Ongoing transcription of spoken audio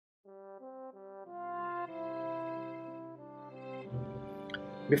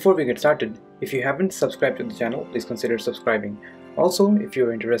Before we get started, if you haven't subscribed to the channel, please consider subscribing. Also, if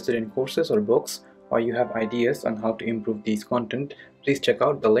you're interested in courses or books, or you have ideas on how to improve these content, please check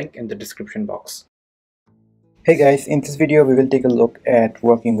out the link in the description box. Hey guys, in this video we will take a look at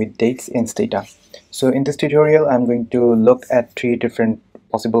working with dates in Stata. So in this tutorial I'm going to look at 3 different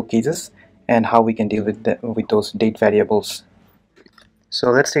possible cases and how we can deal with those date variables.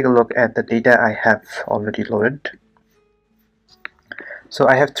 So let's take a look at the data I have already loaded. So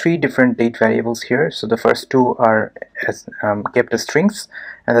I have 3 different date variables here. So the first 2 are kept as strings,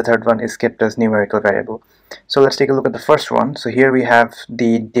 and the third one is kept as numerical variable. So let's take a look at the first one. So here we have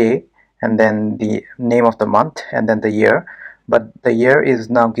the day, and then the name of the month, and then the year. But the year is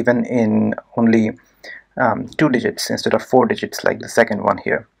now given in only 2 digits instead of 4 digits like the second one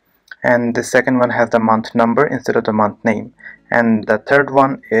here. And the second one has the month number instead of the month name. And the third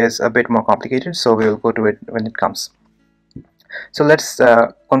one is a bit more complicated, so we will go to it when it comes. So let's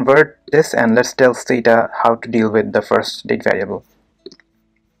convert this and let's tell Stata how to deal with the first date variable.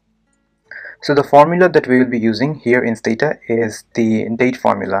 So the formula that we will be using here in Stata is the date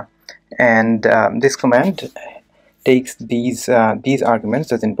formula, and this command takes these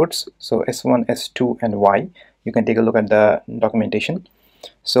arguments as inputs. So S1, S2 and Y. You can take a look at the documentation.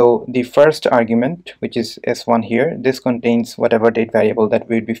 So the first argument, which is S1 here, this contains whatever date variable that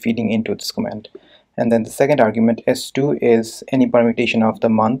we'll be feeding into this command. And then the second argument, S2, is any permutation of the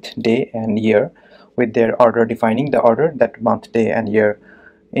month, day and year with their order, defining the order that month, day and year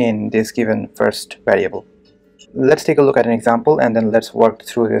in this given first variable. Let's take a look at an example and then let's work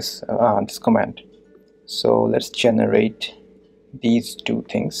through this command. So let's generate these 2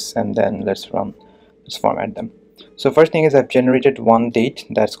 things and then let's format them. So first thing is I've generated one date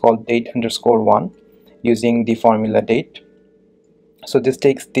that's called date_1 using the formula date. So this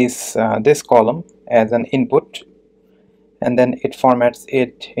takes this column as an input, and then it formats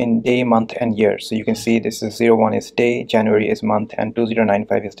it in day, month and year. So you can see this is 01 is day, January is month, and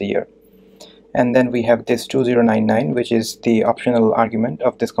 2095 is the year. And then we have this 2099, which is the optional argument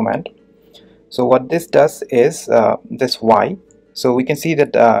of this command. So what this does is this Y. So we can see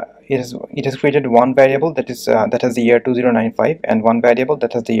that it has created one variable that has the year 2095 and one variable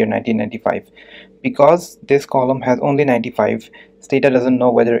that has the year 1995. Because this column has only 95, Stata doesn't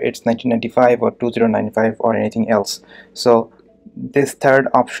know whether it's 1995 or 2095 or anything else. So this third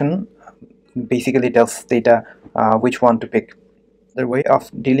option basically tells Stata which one to pick. The way of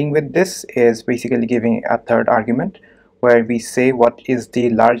dealing with this is basically giving a third argument where we say what is the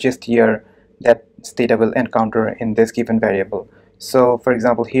largest year that Stata will encounter in this given variable. So for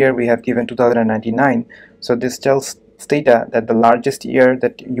example, here we have given 2099. So this tells Stata that the largest year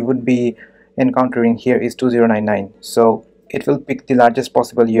that you would be encountering here is 2099. So it will pick the largest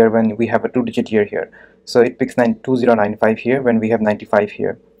possible year when we have a 2-digit year here. So it picks 2095 here when we have 95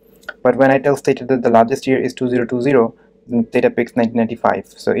 here. But when I tell Stata that the largest year is 2020, then Stata picks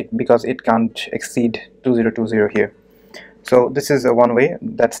 1995. So because it can't exceed 2020 here. So this is one way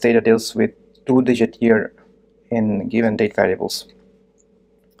that Stata deals with 2-digit year in given date variables.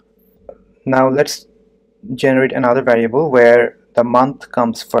 Now let's generate another variable where the month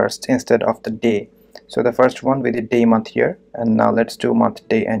comes first instead of the day. So the first one we did day, month, year, and now let's do month,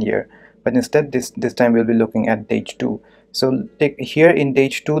 day and year. But instead this time we'll be looking at date 2. So here in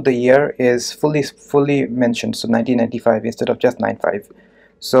date 2 the year is fully mentioned, so 1995 instead of just 95.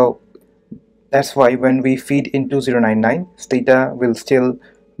 So that's why when we feed in 2099, Stata will still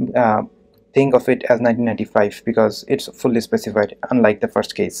think of it as 1995 because it's fully specified, unlike the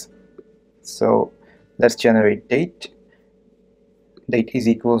first case. So let's generate date. Date is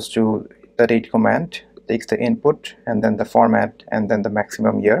equals to the date command, takes the input and then the format and then the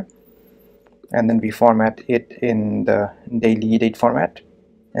maximum year, and then we format it in the daily date format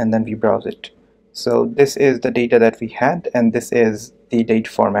and then we browse it. So this is the data that we had, and this is the date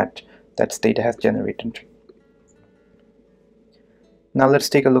format that Stata has generated. Now let's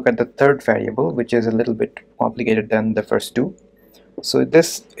take a look at the third variable, which is a little bit complicated than the first 2. So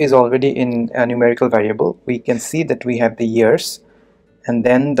this is already in a numerical variable. We can see that we have the years and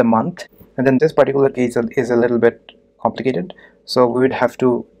then the month, and then this particular case is a little bit complicated, so we would have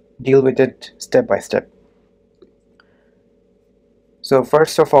to deal with it step by step. So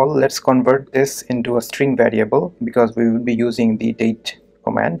first of all, let's convert this into a string variable because we will be using the date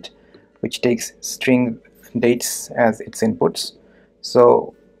command, which takes string dates as its inputs.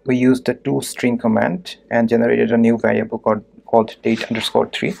 So we used the toString command and generated a new variable called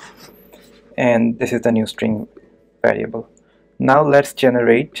date_3, and this is the new string variable. Now let's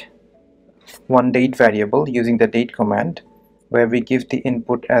generate one date variable using the date command, where we give the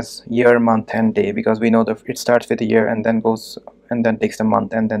input as year, month and day, because we know that it starts with a year and then goes and then takes the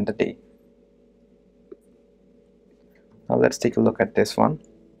month and then the day. Now let's take a look at this one,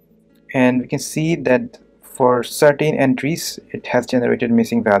 and we can see that for certain entries it has generated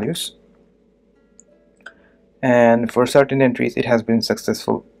missing values, and for certain entries it has been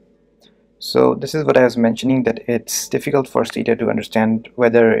successful. So this is what I was mentioning, that it's difficult for Stata to understand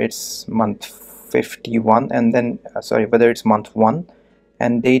whether it's month 51 and then whether it's month 1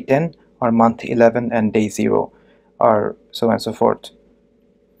 and day 10 or month 11 and day 0, or so on and so forth.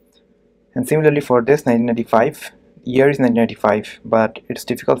 And similarly for this 1995, year is 1995, but it's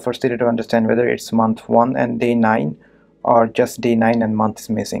difficult for Stata to understand whether it's month 1 and day 9 or just day 9 and month is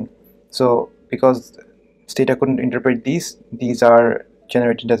missing. So because Stata couldn't interpret these are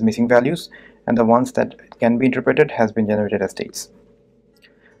generated as missing values, and the ones that can be interpreted has been generated as dates.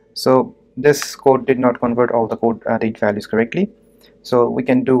 So this code did not convert all the code date values correctly. So we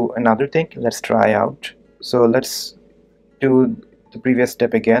can do another thing. Let's try out. So let's do the previous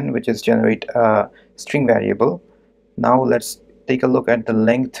step again, which is generate a string variable. Now let's take a look at the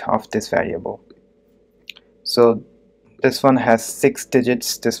length of this variable. So this one has 6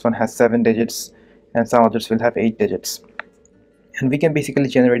 digits, this one has 7 digits, and some others will have 8 digits. And we can basically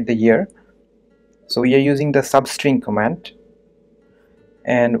generate the year. So we are using the substring command,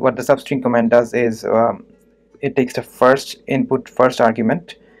 and what the substring command does is it takes the first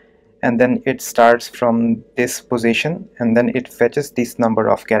argument, and then it starts from this position, and then it fetches this number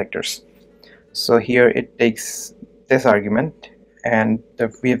of characters. So here it takes this argument, and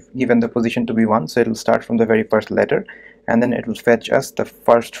we have given the position to be 1, so it will start from the very first letter, and then it will fetch us the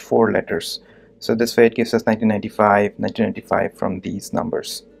first 4 letters. So this way it gives us 1995 from these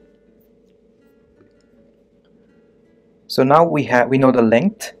numbers. So now we know the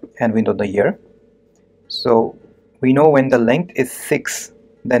length and we know the year. So we know when the length is 6,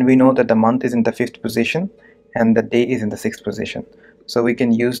 then we know that the month is in the 5th position and the day is in the 6th position. So we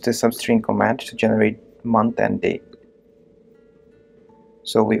can use the substring command to generate month and day.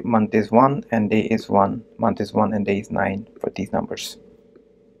 So month is 1 and day is 1, month is 1 and day is 9 for these numbers.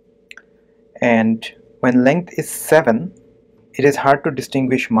 And when length is 7, it is hard to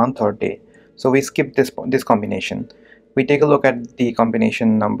distinguish month or day. So we skip this combination. We take a look at the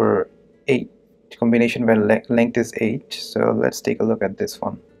combination number 8, combination where length is 8. So let's take a look at this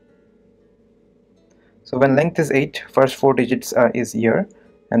one. So when length is 8, first 4 digits is year,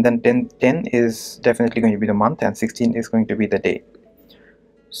 and then 10 is definitely going to be the month, and 16 is going to be the day.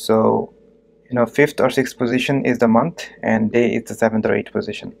 So 5th or 6th position is the month, and day is the 7th or 8th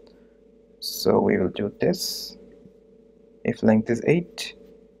position. So we will do this. If length is 8,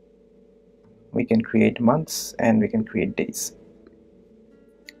 we can create months and we can create days.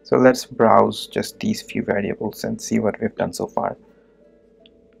 So let's browse just these few variables and see what we've done so far.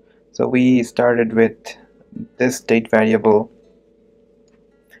 So we started with this date variable,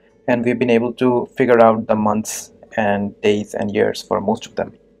 and we've been able to figure out the months and days and years for most of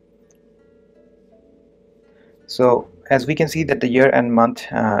them. So as we can see that the year, month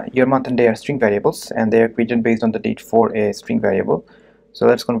and day are string variables, and they are created based on the date for a string variable. So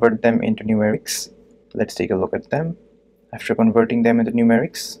let's convert them into numerics. Let's take a look at them after converting them into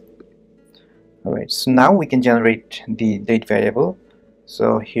numerics. Alright, so now we can generate the date variable.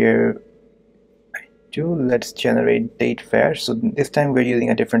 So here let's generate date var. So this time we're using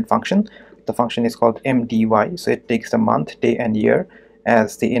a different function. The function is called mdy. So it takes the month, day and year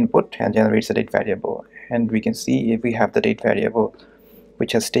as the input and generates a date variable. And we can see if we have the date variable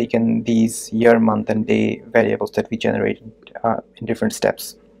which has taken these year, month and day variables that we generated in different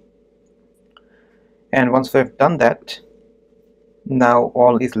steps. And once we've done that, now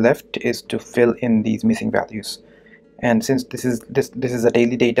all is left is to fill in these missing values. And since this is a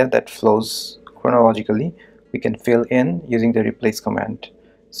daily data that flows chronologically, we can fill in using the replace command.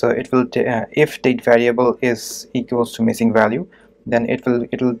 So it will if date variable is equals to missing value, then it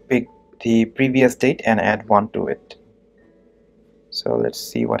will pick the previous date and add 1 to it. So let's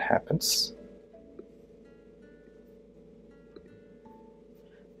see what happens.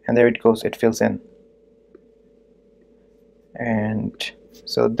 And there it goes, it fills in. And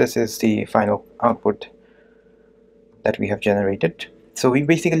so this is the final output that we have generated. So we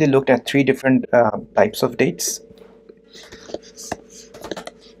basically looked at 3 different types of dates.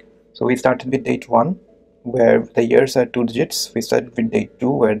 So we started with date 1, where the years are 2 digits. We started with date 2,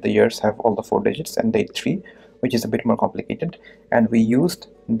 where the years have all the 4 digits, and date 3, which is a bit more complicated. And we used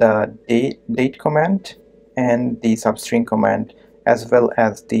the date command and the substring command, as well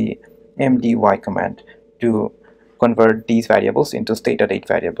as the mdy command, to convert these variables into Stata date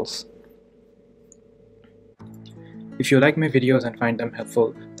variables. If you like my videos and find them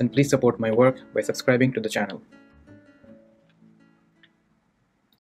helpful, then please support my work by subscribing to the channel.